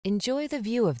Enjoy the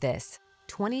view of this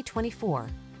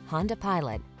 2024 Honda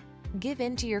Pilot. Give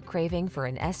in to your craving for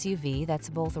an SUV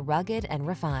that's both rugged and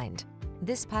refined.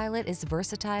 This Pilot is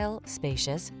versatile,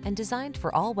 spacious, and designed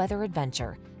for all-weather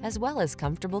adventure, as well as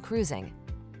comfortable cruising.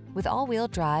 With all-wheel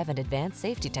drive and advanced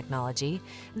safety technology,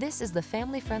 this is the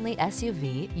family-friendly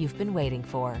SUV you've been waiting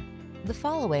for. The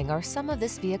following are some of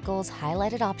this vehicle's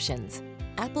highlighted options: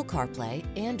 Apple CarPlay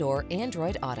and/or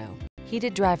Android Auto,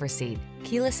 heated driver's seat,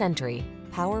 keyless entry,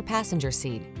 power passenger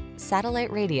seat,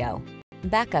 satellite radio,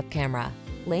 backup camera,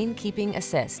 lane keeping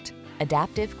assist,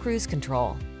 adaptive cruise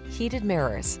control, heated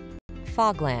mirrors,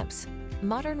 fog lamps.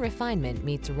 Modern refinement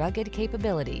meets rugged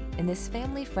capability in this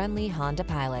family-friendly Honda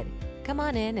Pilot. Come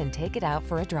on in and take it out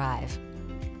for a drive.